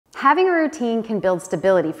Having a routine can build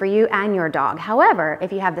stability for you and your dog. However,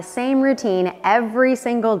 if you have the same routine every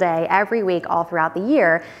single day, every week, all throughout the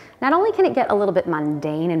year, not only can it get a little bit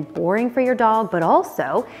mundane and boring for your dog, but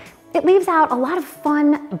also it leaves out a lot of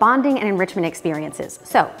fun bonding and enrichment experiences.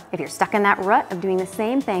 So if you're stuck in that rut of doing the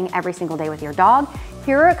same thing every single day with your dog,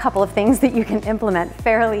 here are a couple of things that you can implement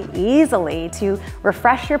fairly easily to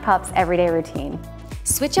refresh your pup's everyday routine.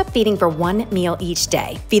 Switch up feeding for one meal each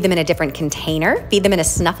day. Feed them in a different container, feed them in a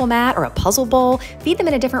snuffle mat or a puzzle bowl, feed them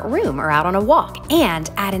in a different room or out on a walk, and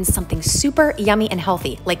add in something super yummy and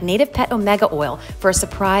healthy like Native Pet Omega Oil for a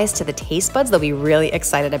surprise to the taste buds they'll be really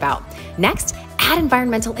excited about. Next, add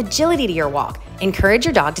environmental agility to your walk. Encourage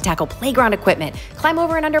your dog to tackle playground equipment, climb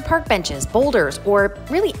over and under park benches, boulders, or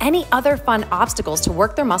really any other fun obstacles to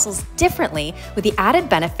work their muscles differently with the added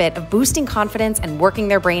benefit of boosting confidence and working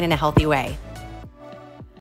their brain in a healthy way.